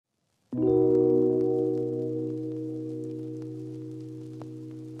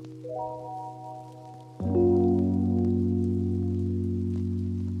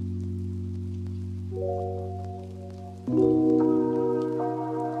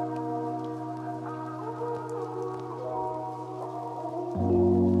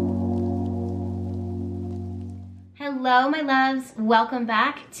Hello my loves, welcome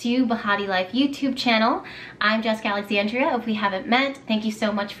back to BehatiLife YouTube channel. I'm Jessica Alexandria. If we haven't met, thank you so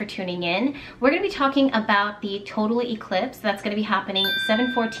much for tuning in. We're going to be talking about the total eclipse that's going to be happening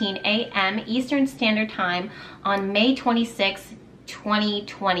 7:14 a.m. Eastern Standard Time on May 26,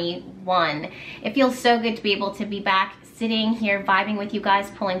 2021. It feels so good to be able to be back sitting here vibing with you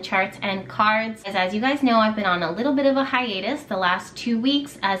guys, pulling charts and cards. As you guys know, I've been on a little bit of a hiatus the last 2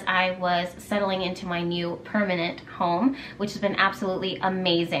 weeks as I was settling into my new permanent home, which has been absolutely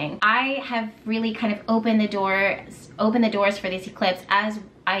amazing. I have really kind of opened the doors for this eclipse, as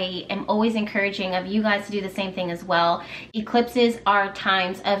I am always encouraging of you guys to do the same thing as well. Eclipses are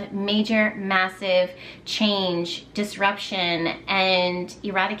times of major, massive change, disruption, and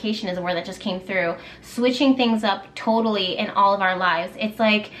eradication is a word that just came through. Switching things up totally in all of our lives. It's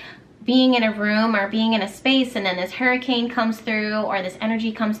like being in a room or being in a space and then this hurricane comes through or this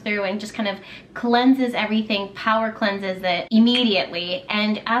energy comes through and just kind of cleanses everything, power cleanses it immediately.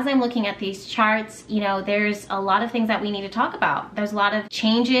 And as I'm looking at these charts, you know, there's a lot of things that we need to talk about. There's a lot of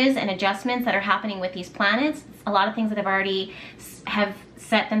changes and adjustments that are happening with these planets. A lot of things that have already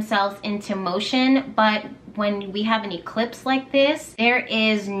set themselves into motion, but when we have an eclipse like this, there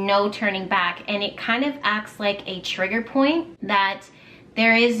is no turning back, and it kind of acts like a trigger point that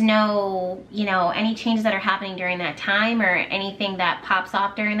there is no, you know, any changes that are happening during that time or anything that pops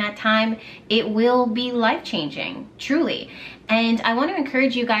off during that time, it will be life-changing, truly. And I want to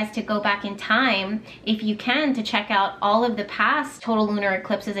encourage you guys to go back in time, if you can, to check out all of the past total lunar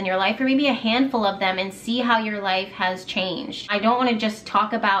eclipses in your life, or maybe a handful of them, and see how your life has changed. I don't want to just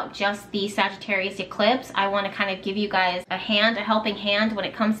talk about just the Sagittarius eclipse. I want to kind of give you guys a helping hand when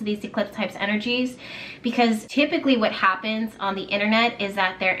it comes to these eclipse types energies, because typically what happens on the internet is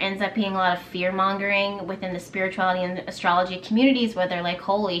that there ends up being a lot of fear-mongering within the spirituality and astrology communities, where they're like,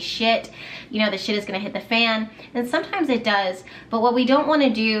 holy shit, you know, the shit is gonna hit the fan. And sometimes it does, but what we don't want to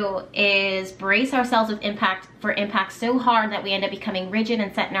do is brace ourselves with impact so hard that we end up becoming rigid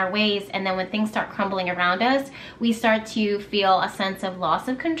and set in our ways, and then when things start crumbling around us, we start to feel a sense of loss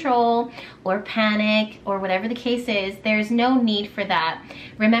of control or panic or whatever the case is. There's no need for that.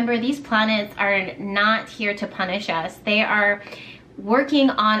 Remember, these planets are not here to punish us. They are working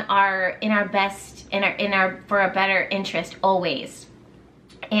on for our better interest always.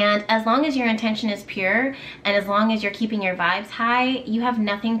 And as long as your intention is pure and as long as you're keeping your vibes high, you have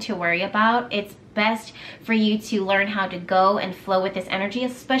nothing to worry about. It's best for you to learn how to go and flow with this energy,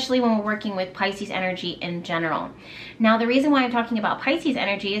 especially when we're working with Pisces energy in general. Now, the reason why I'm talking about Pisces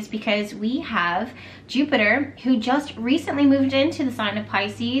energy is because we have Jupiter, who just recently moved into the sign of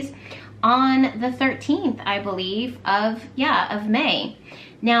Pisces on the 13th, I believe, of May.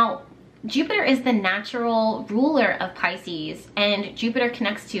 Now, Jupiter is the natural ruler of Pisces, and Jupiter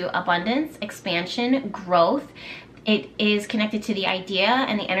connects to abundance, expansion, growth. It is connected to the idea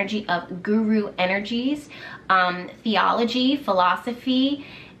and the energy of guru energies, theology, philosophy,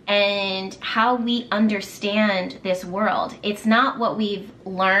 and how we understand this world. It's not what we've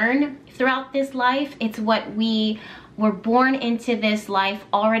learned throughout this life, it's what we were born into this life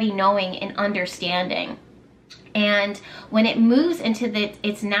already knowing and understanding. And when it moves into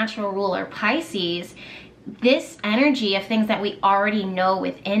its natural ruler, Pisces, this energy of things that we already know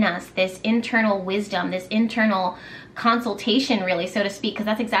within us, this internal wisdom, this internal consultation, really, so to speak, because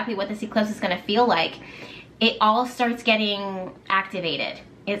that's exactly what this eclipse is going to feel like, it all starts getting activated.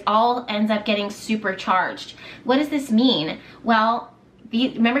 It all ends up getting supercharged. What does this mean? Well,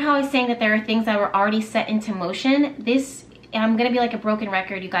 remember how I was saying that there are things that were already set into motion? I'm gonna be like a broken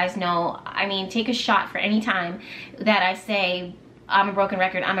record, you guys know. I mean, take a shot for any time that I say I'm a broken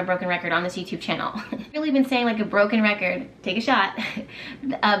record on this YouTube channel. I've really been saying like a broken record, take a shot,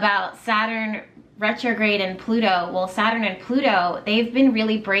 about Saturn retrograde and Pluto. Well, Saturn and Pluto, they've been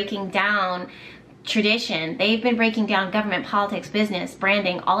really breaking down tradition. They've been breaking down government, politics, business,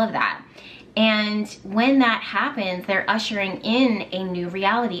 branding, all of that. And when that happens, they're ushering in a new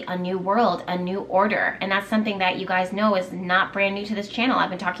reality, a new world, a new order. And that's something that you guys know is not brand new to this channel. I've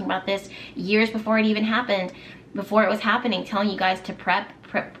been talking about this years before it even happened, before it was happening, telling you guys to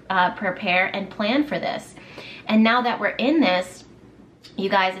prepare and plan for this. And now that we're in this, you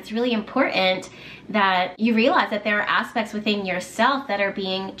guys, it's really important that you realize that there are aspects within yourself that are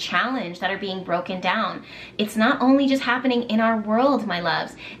being challenged, that are being broken down. It's not only just happening in our world, my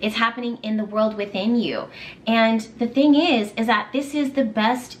loves, it's happening in the world within you. And the thing is that this is the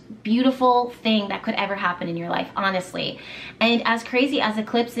best, beautiful thing that could ever happen in your life, honestly. And as crazy as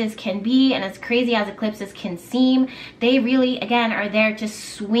eclipses can be, and as crazy as eclipses can seem, they really, again, are there to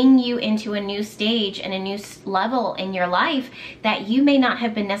swing you into a new stage and a new level in your life that you may not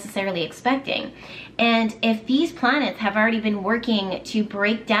have been necessarily expecting. And if these planets have already been working to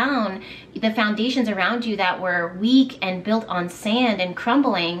break down the foundations around you that were weak and built on sand and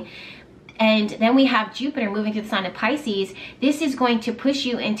crumbling, and then we have Jupiter moving through the sign of Pisces, this is going to push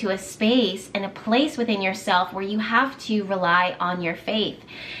you into a space and a place within yourself where you have to rely on your faith.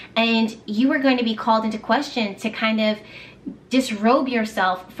 And you are going to be called into question to kind of disrobe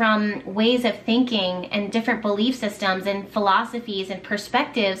yourself from ways of thinking and different belief systems and philosophies and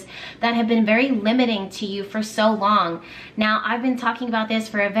perspectives that have been very limiting to you for so long. Now, I've been talking about this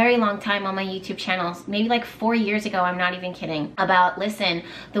for a very long time on my YouTube channels, maybe like 4 years ago, I'm not even kidding, about, listen,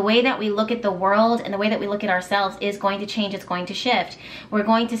 the way that we look at the world and the way that we look at ourselves is going to change, it's going to shift. We're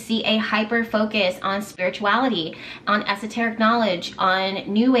going to see a hyper focus on spirituality, on esoteric knowledge,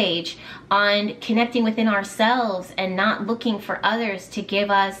 on new age, on connecting within ourselves and not looking for others to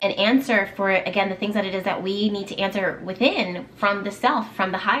give us an answer for, again, the things that it is that we need to answer within, from the self,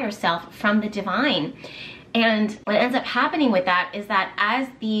 from the higher self, from the divine. And what ends up happening with that is that as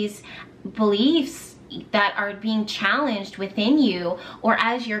these beliefs that are being challenged within you, or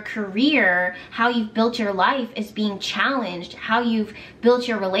as your career, how you've built your life is being challenged, how you've built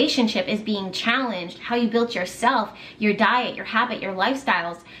your relationship is being challenged, how you built yourself, your diet, your habit, your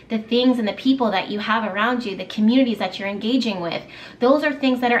lifestyles, the things and the people that you have around you, the communities that you're engaging with, those are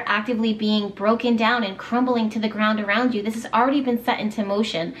things that are actively being broken down and crumbling to the ground around you. This has already been set into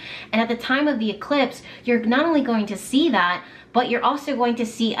motion. And at the time of the eclipse, you're not only going to see that, but you're also going to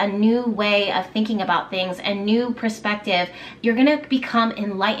see a new way of thinking about things, a new perspective. You're gonna become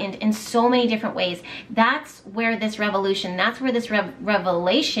enlightened in so many different ways. That's where this revolution, that's where this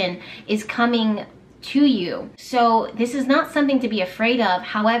revelation is coming to you. So this is not something to be afraid of.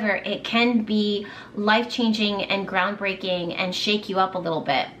 However, it can be life-changing and groundbreaking and shake you up a little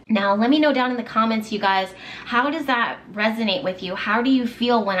bit. Now, let me know down in the comments, you guys, how does that resonate with you? How do you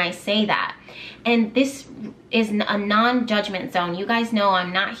feel when I say that? And this is a non-judgment zone. You guys know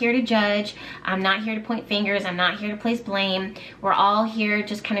I'm not here to judge. I'm not here to point fingers. I'm not here to place blame. We're all here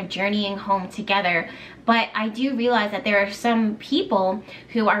just kind of journeying home together. But I do realize that there are some people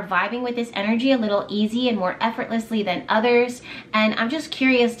who are vibing with this energy a little easy and more effortlessly than others. And I'm just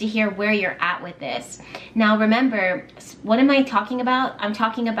curious to hear where you're at with this. Now, remember, what am I talking about? I'm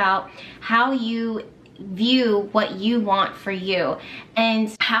talking about how you view what you want for you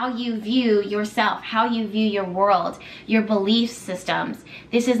and how you view yourself, how you view your world, your belief systems.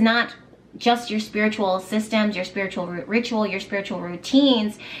 This is not just your spiritual systems, your spiritual ritual, your spiritual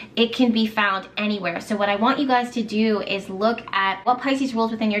routines. It can be found anywhere. So what I want you guys to do is look at what Pisces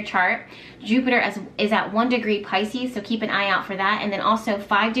rules within your chart. Jupiter is at 1 degree Pisces, so keep an eye out for that. And then also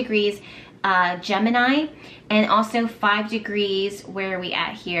 5 degrees Gemini, and also 5 degrees, where are we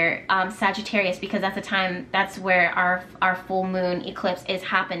at here, Sagittarius, because that's the time, that's where our full moon eclipse is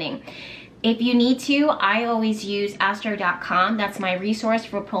happening. If you need to, I always use astro.com. That's my resource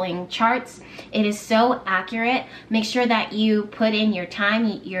for pulling charts. It is so accurate. Make sure that you put in your time,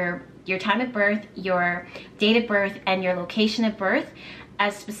 your time of birth, your date of birth, and your location of birth,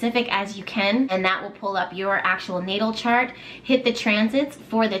 as specific as you can, and that will pull up your actual natal chart. Hit the transits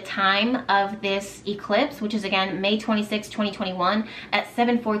for the time of this eclipse, which is again May 26, 2021 at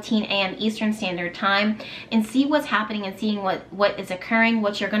 7:14 a.m. Eastern Standard Time, and see what's happening and seeing what is occurring.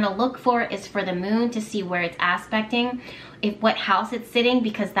 What you're going to look for is for the moon to see where it's aspecting, what house it's sitting,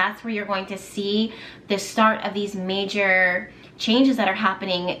 because that's where you're going to see the start of these major changes that are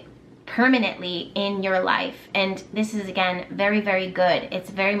happening permanently in your life. And this is, again, very, very good. It's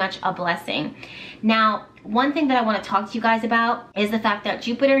very much a blessing. Now, one thing that I want to talk to you guys about is the fact that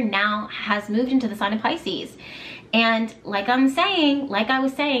Jupiter now has moved into the sign of Pisces. And like I was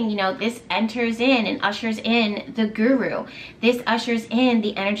saying, you know, this enters in and ushers in the guru. This ushers in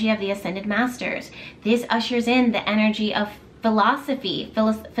the energy of the ascended masters. This ushers in the energy of philosophy,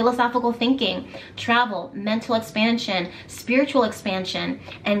 philosophical thinking, travel, mental expansion, spiritual expansion,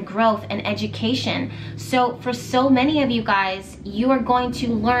 and growth and education. So for so many of you guys, you are going to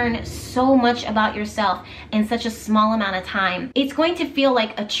learn so much about yourself in such a small amount of time. It's going to feel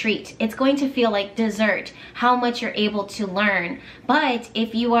like a treat. It's going to feel like dessert, how much you're able to learn. But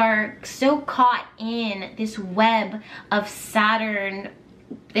if you are so caught in this web of Saturn,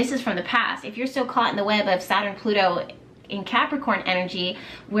 this is from the past, if you're so caught in the web of Saturn, Pluto, in Capricorn energy,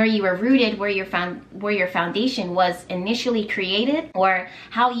 where you were rooted, where your foundation was initially created, or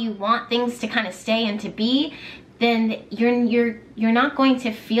how you want things to kind of stay and to be, then you're not going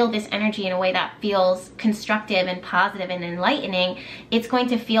to feel this energy in a way that feels constructive and positive and enlightening. It's going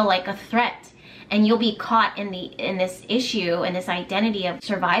to feel like a threat, and you'll be caught in this issue and this identity of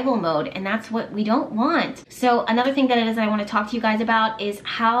survival mode, and that's what we don't want. So another thing that it is I want to talk to you guys about is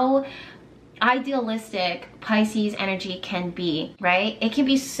how idealistic Pisces energy can be, right? It can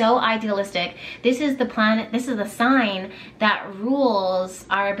be so idealistic. This is the planet, this is the sign that rules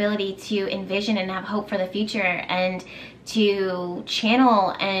our ability to envision and have hope for the future, and to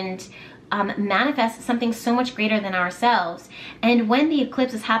channel and manifest something so much greater than ourselves. And when the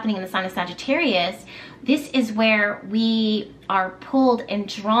eclipse is happening in the sign of Sagittarius, this is where we are pulled and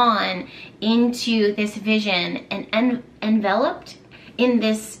drawn into this vision and enveloped in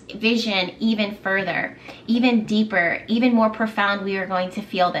this vision even further, even deeper, even more profound. We are going to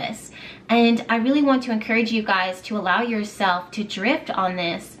feel this. And I really want to encourage you guys to allow yourself to drift on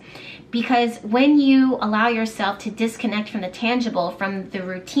this, because when you allow yourself to disconnect from the tangible, from the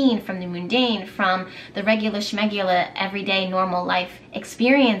routine, from the mundane, from the regular schmegular everyday normal life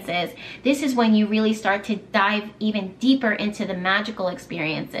experiences, this is when you really start to dive even deeper into the magical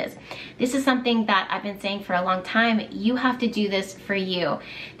experiences. This is something that I've been saying for a long time. You have to do this for you.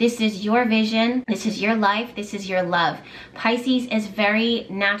 This is your vision. This is your life. This is your love. Pisces is very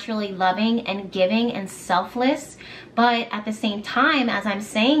naturally loving and giving and selfless. But at the same time, as I'm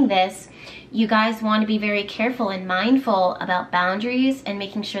saying this, you guys want to be very careful and mindful about boundaries and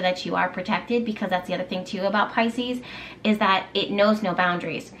making sure that you are protected, because that's the other thing too about Pisces, is that it knows no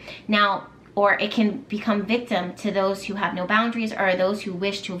boundaries. Now, or it can become victim to those who have no boundaries, or those who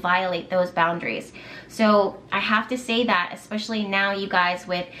wish to violate those boundaries. So I have to say that, especially now, you guys,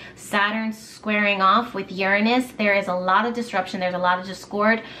 with Saturn squaring off with Uranus, there is a lot of disruption. There's a lot of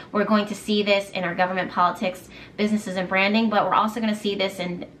discord. We're going to see this in our government, politics, businesses, and branding, but we're also going to see this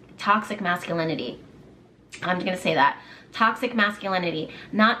in toxic masculinity. I'm going to say that. Toxic masculinity,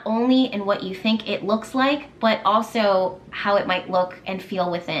 not only in what you think it looks like, but also how it might look and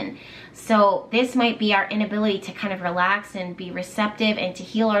feel within. So this might be our inability to kind of relax and be receptive and to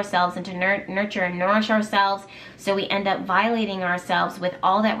heal ourselves and to nurture and nourish ourselves. So we end up violating ourselves with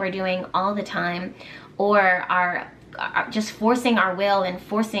all that we're doing all the time, or our just forcing our will and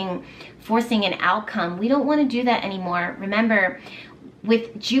forcing an outcome. We don't want to do that anymore. Remember,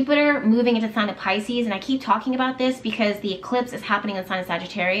 with Jupiter moving into the sign of Pisces, and I keep talking about this because the eclipse is happening in the sign of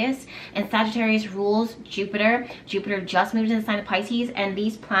Sagittarius, and Sagittarius rules Jupiter. Jupiter just moved into the sign of Pisces, and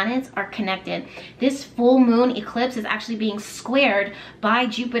these planets are connected. This full moon eclipse is actually being squared by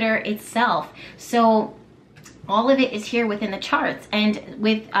Jupiter itself. So all of it is here within the charts. And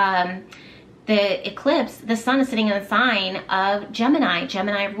with the eclipse, the sun is sitting in the sign of Gemini.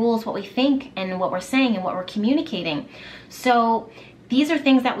 Gemini rules what we think and what we're saying and what we're communicating. So these are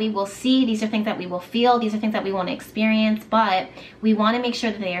things that we will see, these are things that we will feel, these are things that we want to experience, but we want to make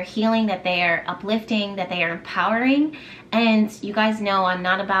sure that they are healing, that they are uplifting, that they are empowering. And you guys know I'm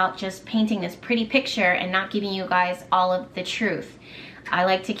not about just painting this pretty picture and not giving you guys all of the truth. I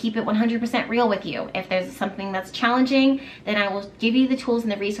like to keep it 100% real with you. If there's something that's challenging, then I will give you the tools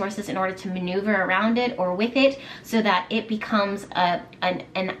and the resources in order to maneuver around it or with it, so that it becomes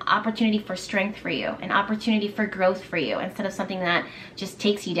an opportunity for strength for you, an opportunity for growth for you, instead of something that just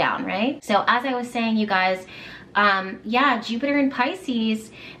takes you down, right? So as I was saying, you guys, yeah, Jupiter in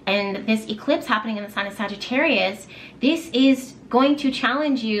Pisces and this eclipse happening in the sign of Sagittarius, this is going to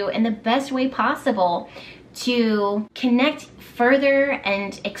challenge you in the best way possible to connect further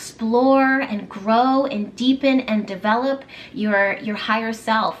and explore and grow and deepen and develop your higher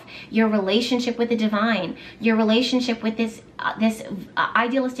self, your relationship with the divine, your relationship with this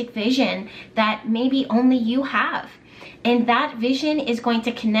idealistic vision that maybe only you have. And that vision is going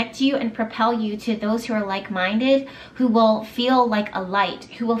to connect you and propel you to those who are like-minded, who will feel like a light,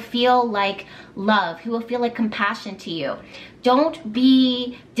 who will feel like love, who will feel like compassion to you. Don't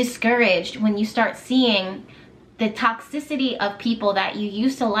be discouraged when you start seeing the toxicity of people that you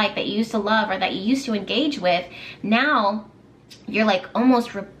used to like, that you used to love, or that you used to engage with. Now you're like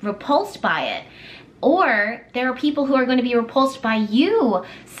almost repulsed by it. Or there are people who are going to be repulsed by you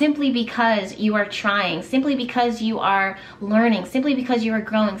simply because you are trying, simply because you are learning, simply because you are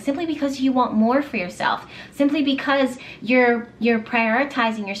growing, simply because you want more for yourself, simply because you're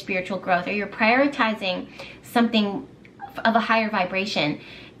prioritizing your spiritual growth, or you're prioritizing something of a higher vibration.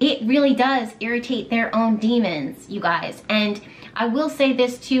 It really does irritate their own demons, you guys. And I will say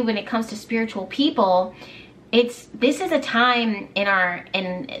this too, when it comes to spiritual people, this is a time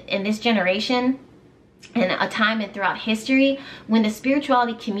in this generation, and a time and throughout history, when the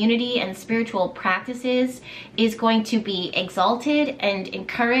spirituality community and spiritual practices is going to be exalted and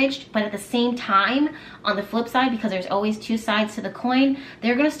encouraged, but at the same time, on the flip side, because there's always two sides to the coin,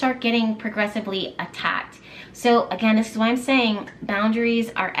 they're going to start getting progressively attacked. So again, this is why I'm saying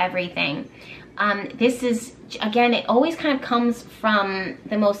boundaries are everything. This is, again, it always kind of comes from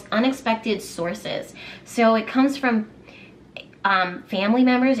the most unexpected sources. So it comes from family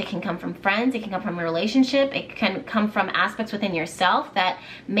members, it can come from friends, it can come from a relationship, it can come from aspects within yourself that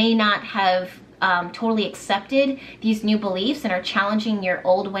may not have totally accepted these new beliefs and are challenging your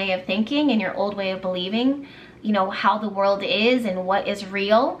old way of thinking and your old way of believing, you know, how the world is and what is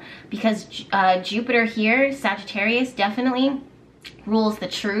real. Because Jupiter here, Sagittarius, definitely rules the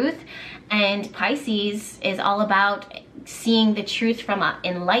truth, and Pisces is all about seeing the truth from an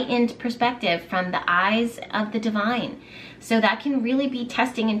enlightened perspective, from the eyes of the divine. So that can really be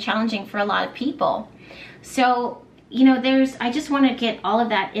testing and challenging for a lot of people. So, you know, I just want to get all of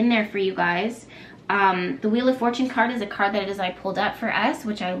that in there for you guys. The Wheel of Fortune card is a card that I pulled up for us,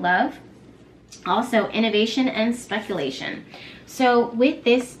 which I love. Also, innovation and speculation. So with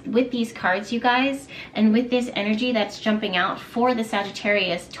these cards, you guys, and with this energy that's jumping out for the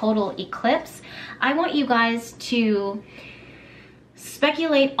Sagittarius total eclipse, I want you guys to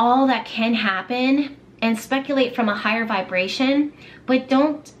speculate all that can happen, and speculate from a higher vibration, but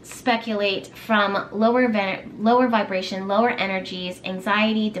don't speculate from lower vibration, lower energies,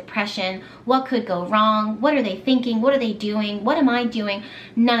 anxiety, depression, what could go wrong, what are they thinking, what are they doing, what am I doing?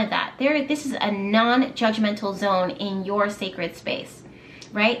 None of that. This is a non-judgmental zone in your sacred space,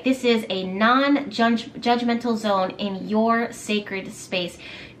 right? This is a non-judgmental zone in your sacred space.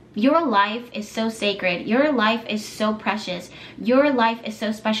 Your life is so sacred. Your life is so precious. Your life is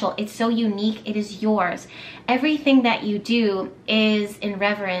so special. It's so unique. It is yours. Everything that you do is in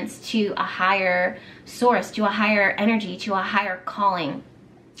reverence to a higher source, to a higher energy, to a higher calling,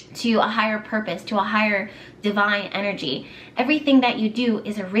 to a higher purpose, to a higher divine energy. Everything that you do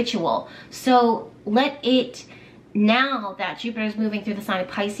is a ritual. So let it, now that Jupiter is moving through the sign of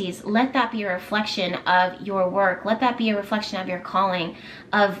Pisces, let that be a reflection of your work. Let that be a reflection of your calling,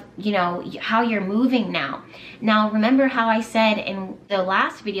 of, you know, how you're moving now. Now, remember how I said in the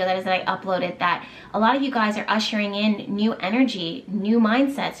last video that I uploaded that a lot of you guys are ushering in new energy, new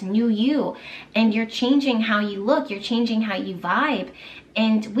mindsets, new you, and you're changing how you look, you're changing how you vibe.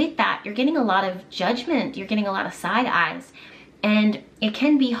 And with that, you're getting a lot of judgment, you're getting a lot of side eyes. And it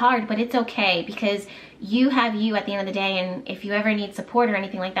can be hard, but it's okay, because you have you at the end of the day. And if you ever need support or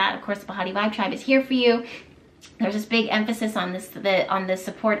anything like that, of course, the BehatiLife tribe is here for you. There's this big emphasis on the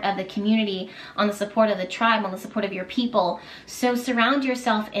support of the community, on the support of the tribe, on the support of your people. So surround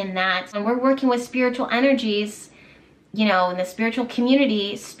yourself in that. When we're working with spiritual energies, you know, in the spiritual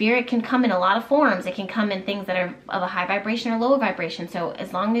community, spirit can come in a lot of forms. It can come in things that are of a high vibration or low vibration. So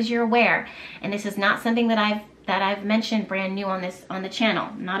as long as you're aware, and this is not something that I've mentioned brand new on the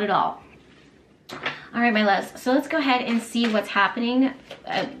channel, not at all. All right, my loves, so let's go ahead and see what's happening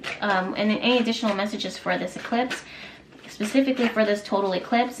and any additional messages for this eclipse, specifically for this total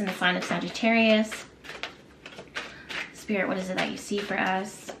eclipse in the sign of Sagittarius. Spirit, what is it that you see for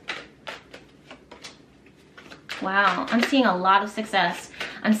us? Wow, I'm seeing a lot of success.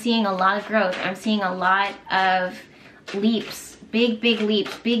 I'm seeing a lot of growth. I'm seeing a lot of leaps, big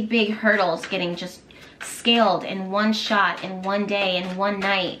leaps, big hurdles getting just scaled in one shot, in one day, in one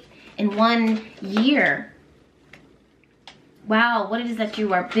night, in 1 year. Wow, what it is that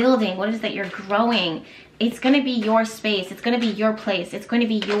you are building, what it is that you're growing. It's going to be your space. It's going to be your place. It's going to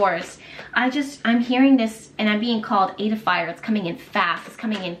be yours. I'm hearing this, and I'm being called 8 of fire. It's coming in fast. It's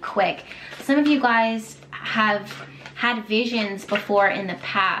coming in quick. Some of you guys have had visions before in the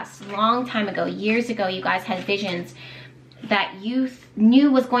past, long time ago, years ago. You guys had visions that you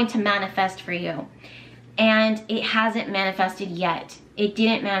knew was going to manifest for you, and it hasn't manifested yet. It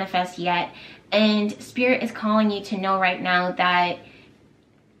didn't manifest yet, and Spirit is calling you to know right now that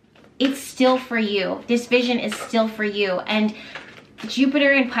it's still for you. This vision is still for you, and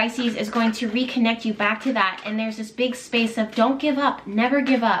Jupiter in Pisces is going to reconnect you back to that. And there's this big space of don't give up, never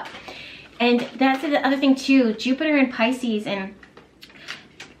give up. And that's the other thing too. Jupiter in Pisces and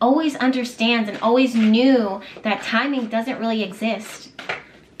always understands and always knew that timing doesn't really exist.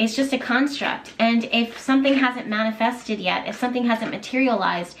 It's just a construct. And if something hasn't manifested yet, if something hasn't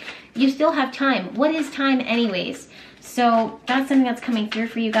materialized, you still have time. What is time anyways? So that's something that's coming through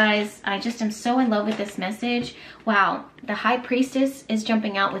for you guys. I just am so in love with this message. Wow, the High Priestess is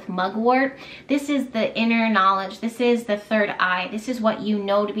jumping out with mugwort. This is the inner knowledge. This is the third eye. This is what you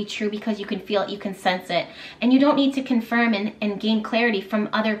know to be true because you can feel it, you can sense it. And you don't need to confirm and gain clarity from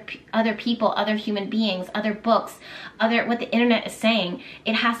other people, other human beings, other books, what the internet is saying.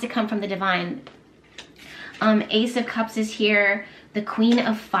 It has to come from the divine. Ace of Cups is here. The Queen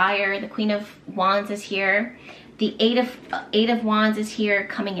of Fire, the Queen of Wands is here. The Eight of Wands is here,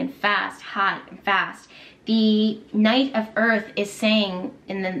 coming in fast, hot and fast. The Knight of Earth is saying,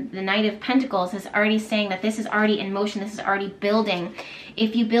 and the Knight of Pentacles is already saying that this is already in motion, this is already building.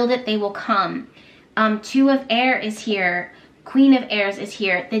 If you build it, they will come. Two of Air is here. Queen of Airs is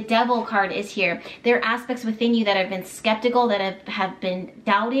here. The Devil card is here. There are aspects within you that have been skeptical, that have been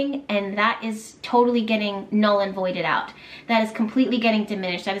doubting, and that is totally getting null and voided out. That is completely getting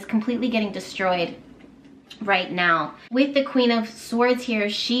diminished. That is completely getting destroyed right now. With the Queen of Swords here,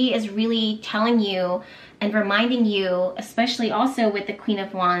 she is really telling you and reminding you, especially also with the Queen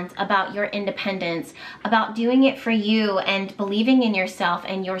of Wands, about your independence, about doing it for you and believing in yourself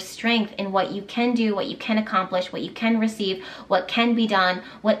and your strength in what you can do, what you can accomplish, what you can receive, what can be done,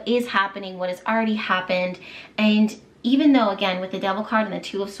 what is happening, what has already happened. And even though, again, with the Devil card and the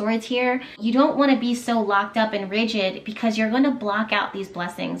Two of Swords here, you don't want to be so locked up and rigid, because you're going to block out these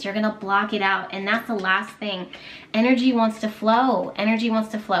blessings. You're going to block it out. And that's the last thing. Energy wants to flow. Energy wants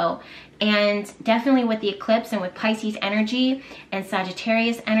to flow. And definitely with the eclipse and with Pisces energy and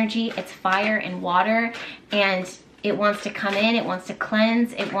Sagittarius energy, it's fire and water. And it wants to come in. It wants to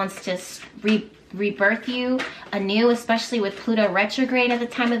cleanse. It wants to rebirth you anew, especially with Pluto retrograde at the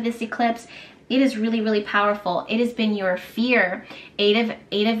time of this eclipse. It is really, really powerful. It has been your fear, Eight of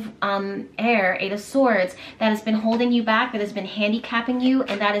Air, Eight of Swords, that has been holding you back, that has been handicapping you,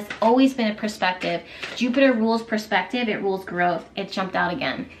 and that has always been a perspective. Jupiter rules perspective, it rules growth. It jumped out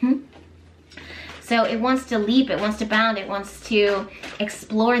again. So it wants to leap, it wants to bound, it wants to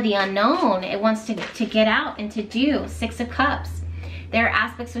explore the unknown. It wants to get out and to do. Six of Cups. There are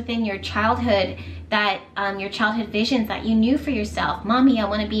aspects within your childhood that, your childhood visions that you knew for yourself. Mommy, I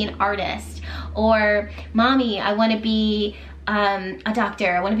want to be an artist. Or, Mommy, I want to be a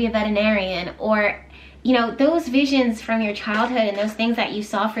doctor. I want to be a veterinarian. Or, you know, those visions from your childhood and those things that you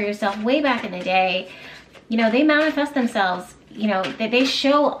saw for yourself way back in the day, you know, they manifest themselves. You know, they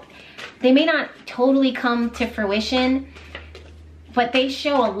show, they may not totally come to fruition, but they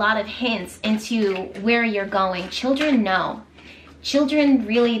show a lot of hints into where you're going. Children know. Children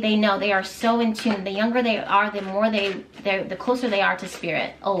really, they know. They are so in tune. The younger they are, the more the closer they are to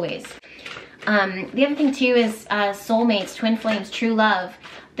spirit, always. The other thing too is soulmates, twin flames, true love.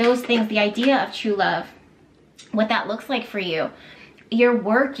 Those things, the idea of true love, what that looks like for you. Your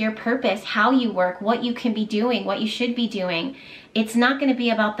work, your purpose, how you work, what you can be doing, what you should be doing. It's not going to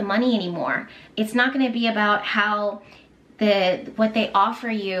be about the money anymore. It's not going to be about how what they offer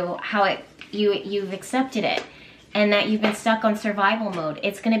you, how you've accepted it, and that you've been stuck on survival mode.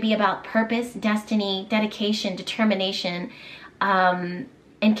 It's going to be about purpose, destiny, dedication, determination, and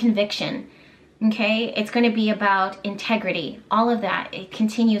conviction. Okay, it's going to be about integrity. All of that, it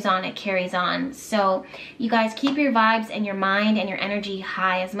continues on, it carries on. So you guys, keep your vibes and your mind and your energy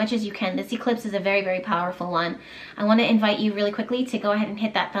high as much as you can. This eclipse is a very, very powerful one. I want to invite you really quickly to go ahead and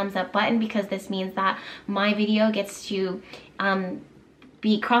hit that thumbs up button, because this means that my video gets to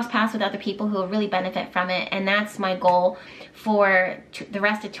be cross paths with other people who will really benefit from it. And that's my goal for the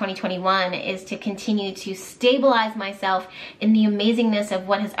rest of 2021, is to continue to stabilize myself in the amazingness of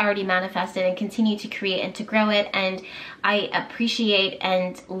what has already manifested and continue to create and to grow it. And I appreciate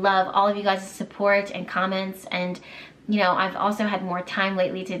and love all of you guys' support and comments. And you know, I've also had more time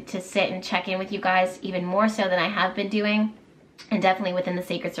lately to sit and check in with you guys, even more so than I have been doing, and definitely within the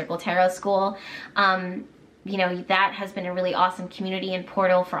Sacred Circle Tarot School. You know, that has been a really awesome community and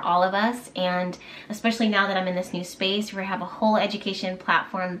portal for all of us. And especially now that I'm in this new space, we have a whole education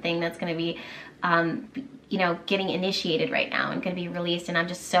platform thing that's going to be, you know, getting initiated right now and going to be released. And I'm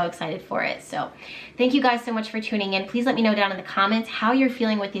just so excited for it. So thank you guys so much for tuning in. Please let me know down in the comments how you're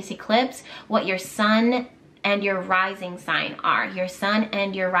feeling with this eclipse, what your sun and your rising sign are, your sun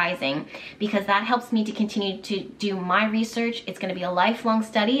and your rising, because that helps me to continue to do my research. It's going to be a lifelong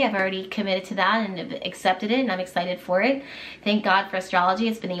study. I've already committed to that and have accepted it, and I'm excited for it. Thank God for astrology.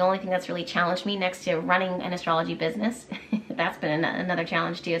 It's been the only thing that's really challenged me next to running an astrology business. That's been another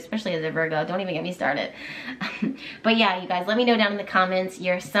challenge too, especially as a Virgo. Don't even get me started. But yeah, you guys, let me know down in the comments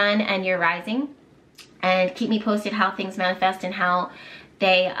your sun and your rising, and keep me posted how things manifest and how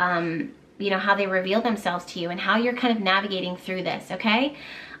they you know, how they reveal themselves to you and how you're kind of navigating through this, okay?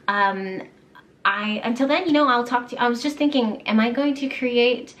 Until then, you know, I'll talk to you. I was just thinking, am I going to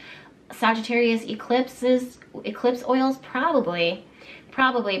create Sagittarius eclipse oils? Probably,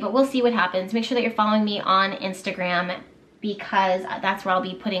 but we'll see what happens. Make sure that you're following me on Instagram, because that's where I'll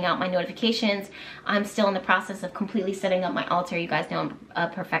be putting out my notifications. I'm still in the process of completely setting up my altar. You guys know I'm a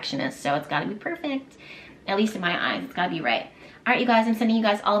perfectionist, so it's gotta be perfect. At least in my eyes, it's gotta be right. All right, you guys, I'm sending you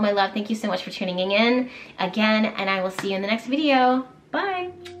guys all of my love. Thank you so much for tuning in again, and I will see you in the next video.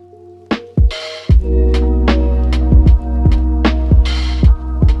 Bye.